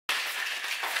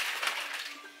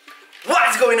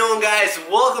going on, guys?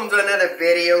 Welcome to another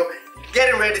video.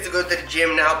 Getting ready to go to the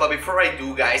gym now, but before I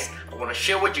do, guys, I want to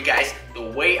share with you guys the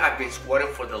way I've been squatting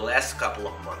for the last couple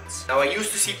of months. Now, I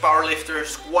used to see powerlifters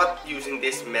squat using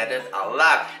this method a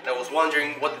lot, and I was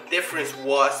wondering what the difference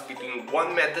was between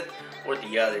one method or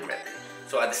the other method.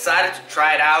 So I decided to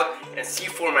try it out and see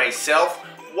for myself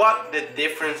what the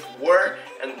difference were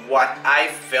and what I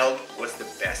felt was the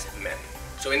best method.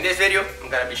 So in this video, I'm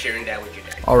gonna be sharing that with you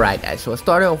guys. Alright guys, so I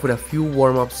started off with a few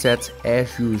warm-up sets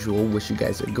as usual, which you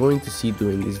guys are going to see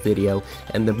during this video.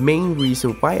 And the main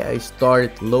reason why I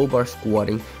started low bar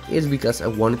squatting is because I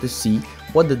wanted to see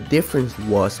what the difference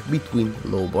was between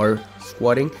low bar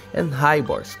squatting and high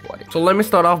bar squatting. So let me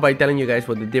start off by telling you guys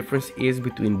what the difference is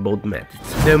between both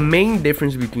methods. The main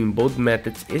difference between both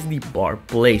methods is the bar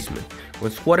placement.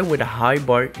 When squatting with a high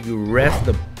bar, you rest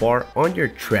the bar on your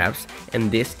traps,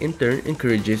 and this in turn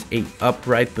encourages a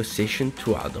upright position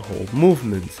throughout the whole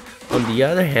movement. On the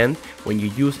other hand, when you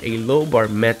use a low bar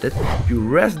method, you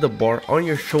rest the bar on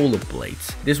your shoulder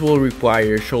blades. This will require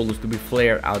your shoulders to be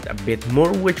flared out a bit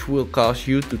more, which will cause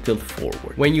you to tilt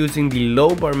forward. When using the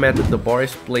low bar method, the bar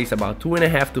is placed about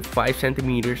 2.5 to 5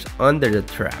 centimeters under the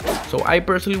traps. So I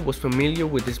personally was familiar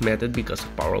with this method because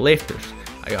of powerlifters.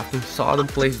 I often saw them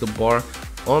place the bar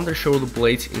on their shoulder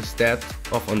blades instead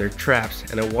of on their traps,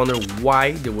 and I wonder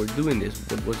why they were doing this.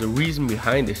 What was the reason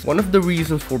behind this? One of the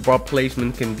reasons for bar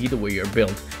placement can be the way you're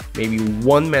built. Maybe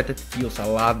one method feels a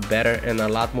lot better and a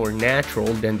lot more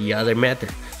natural than the other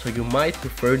method, so you might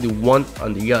prefer the one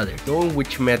on the other. Knowing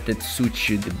which method suits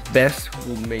you the best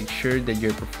will make sure that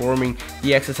you're performing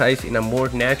the exercise in a more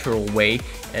natural way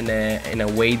and in a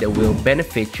way that will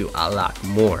benefit you a lot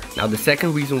more. Now, the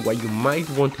second reason why you might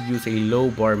want to use a low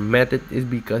bar method is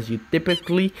because you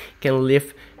typically can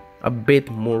lift a bit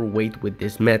more weight with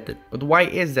this method. But why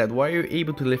is that? Why are you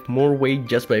able to lift more weight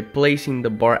just by placing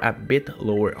the bar a bit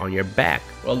lower on your back?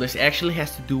 Well, this actually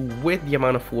has to do with the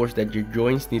amount of force that your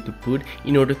joints need to put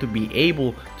in order to be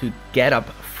able to get up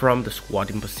from the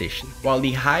squatting position. While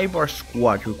the high bar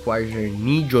squat requires your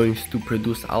knee joints to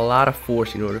produce a lot of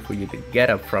force in order for you to get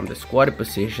up from the squatted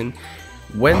position,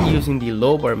 when using the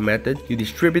low bar method, you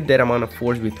distribute that amount of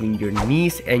force between your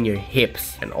knees and your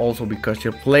hips. And also, because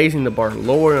you're placing the bar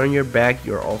lower on your back,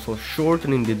 you're also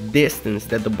shortening the distance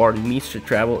that the bar needs to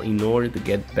travel in order to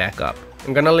get back up.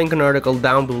 I'm gonna link an article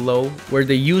down below where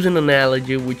they use an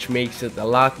analogy which makes it a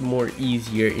lot more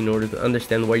easier in order to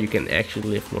understand where you can actually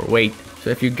lift more weight. So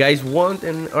if you guys want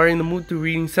and are in the mood to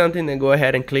reading something, then go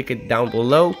ahead and click it down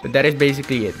below. But that is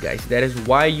basically it, guys. That is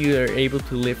why you are able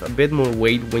to lift a bit more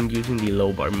weight when using the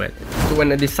low bar method. So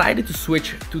when I decided to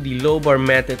switch to the low bar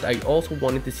method, I also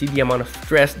wanted to see the amount of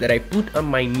stress that I put on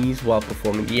my knees while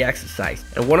performing the exercise.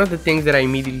 And one of the things that I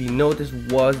immediately noticed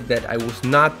was that I was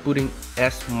not putting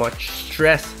as much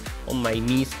stress on my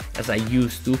knees as I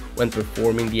used to when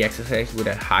performing the exercise with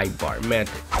a high bar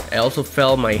method. I also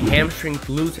felt my hamstring,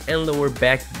 glutes and lower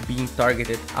back being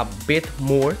targeted a bit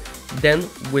more than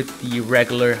with the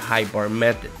regular high bar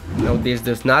method. Now, this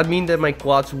does not mean that my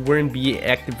quads weren't being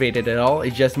activated at all.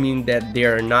 It just means that they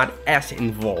are not as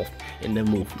involved in the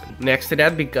movement. Next to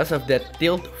that, because of that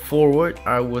tilt forward,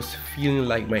 I was feeling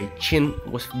like my chin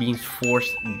was being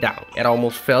forced down. It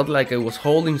almost felt like I was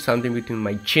holding something between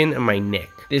my chin and my neck.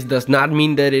 This does not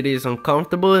mean that it is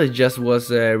uncomfortable, it just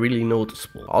was really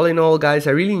noticeable. All in all, guys,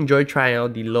 I really enjoyed trying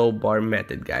out the low bar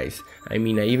method, guys. I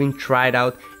mean, I even tried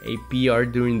out a PR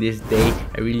during this day.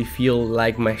 I really feel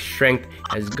like my strength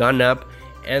has gone up,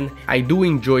 and I do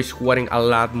enjoy squatting a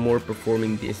lot more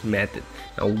performing this method.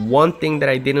 Now, one thing that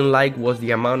I didn't like was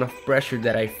the amount of pressure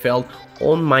that I felt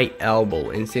on my elbow,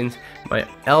 and since my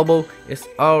elbow is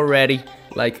already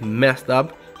like messed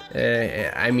up,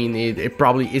 I mean, it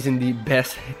probably isn't the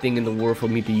best thing in the world for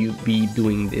me to be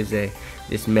doing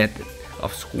this method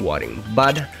of squatting.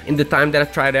 But in the time that I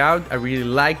tried it out, I really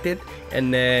liked it,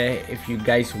 and if you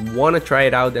guys want to try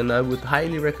it out, then I would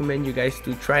highly recommend you guys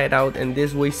to try it out, and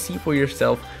this way see for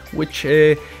yourself which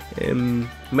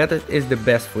method is the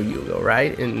best for you,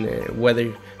 alright, and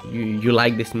whether you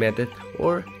like this method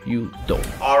or you don't.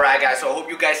 Alright, guys, so I hope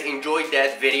you guys enjoyed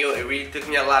that video. It really took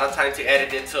me a lot of time to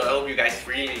edit it, so I hope you guys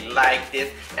really liked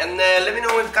it. And let me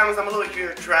know in the comments down below if you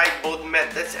tried both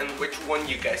methods and which one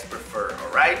you guys prefer,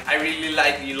 alright? I really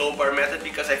like the low bar method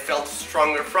because I felt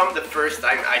stronger from the first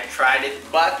time I tried it,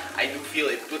 but I do feel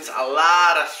it puts a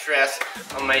lot of stress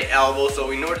on my elbow.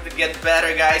 So in order to get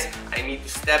better, guys, I need to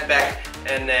step back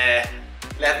and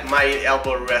let my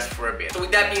elbow rest for a bit. So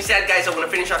with that being said, guys, I want to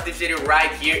finish off this video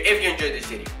right here. If you enjoyed this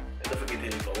video, don't forget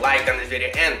to leave a like on this video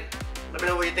and let me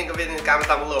know what you think of it in the comments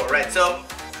down below. Alright, so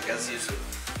I'll see you soon.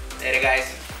 Later,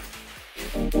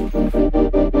 guys.